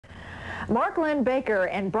Mark Linn-Baker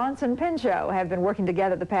and Bronson Pinchot have been working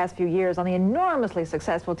together the past few years on the enormously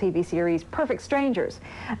successful TV series Perfect Strangers.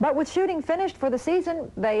 But with shooting finished for the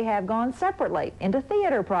season, they have gone separately into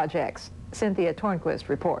theater projects. Cynthia Tornquist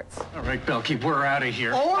reports. All right, Belky, we're out of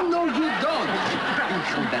here. Oh, no, you don't.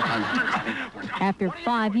 After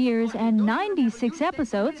 5 years and 96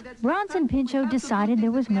 episodes, Bronson Pinchot decided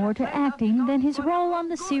there was more to acting than his role on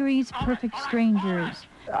the series Perfect Strangers.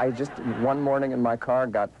 I just, one morning in my car,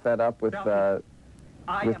 got fed up with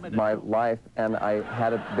my life, and I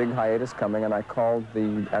had a big hiatus coming, and I called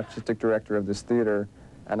the artistic director of this theater,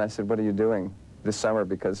 and I said, what are you doing this summer?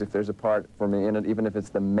 Because if there's a part for me in it, even if it's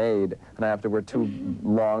the maid, and I have to wear 2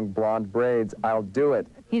 long blonde braids, I'll do it.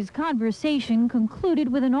 His conversation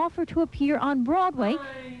concluded with an offer to appear on Broadway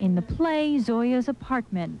in the play Zoya's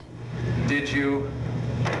Apartment. Did you...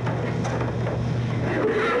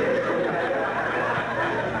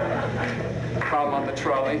 Problem on the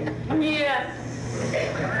trolley? Yes.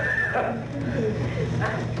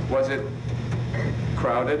 Was it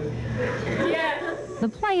crowded? Yes. The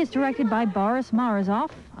play is directed by Boris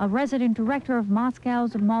Morozov, a resident director of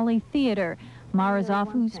Moscow's Mali Theater. Morozov,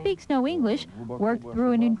 who speaks no English, worked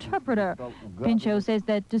through an interpreter. Pinchot says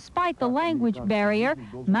that despite the language barrier,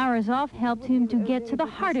 Morozov helped him to get to the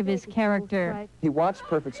heart of his character. He watched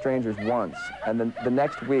Perfect Strangers once, and then the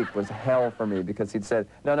next week was hell for me because he'd said,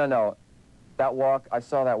 no, that walk, I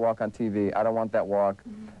saw that walk on TV. I don't want that walk.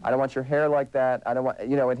 I don't want your hair like that. I don't want,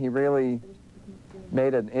 you know, and he really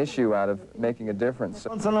made an issue out of making a difference.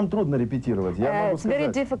 It's very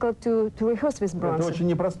difficult to rehearse with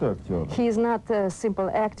Bronson. He is not a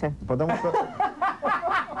simple actor.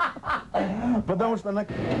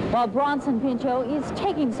 While Bronson Pinchot is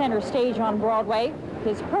taking center stage on Broadway,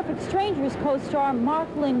 his Perfect Strangers co-star Mark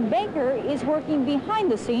Linn-Baker is working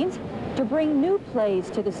behind the scenes to bring new plays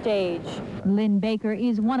to the stage. Linn-Baker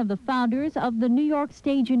is one of the founders of the New York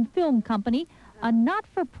Stage and Film Company, a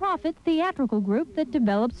not-for-profit theatrical group that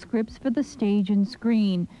develops scripts for the stage and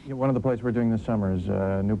screen. One of the plays we're doing this summer is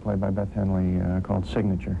a new play by Beth Henley called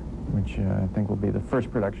Signature, which I think will be the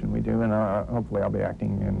first production we do, and hopefully I'll be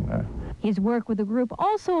acting in. His work with the group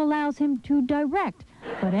also allows him to direct,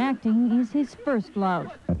 but acting is his first love.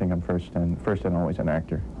 I think I'm first and always an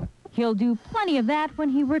actor. He'll do plenty of that when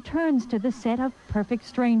he returns to the set of Perfect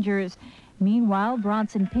Strangers. Meanwhile,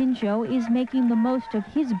 Bronson Pinchot is making the most of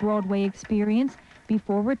his Broadway experience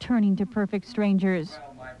before returning to Perfect Strangers.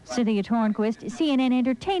 Cynthia Tornquist, CNN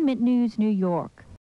Entertainment News, New York.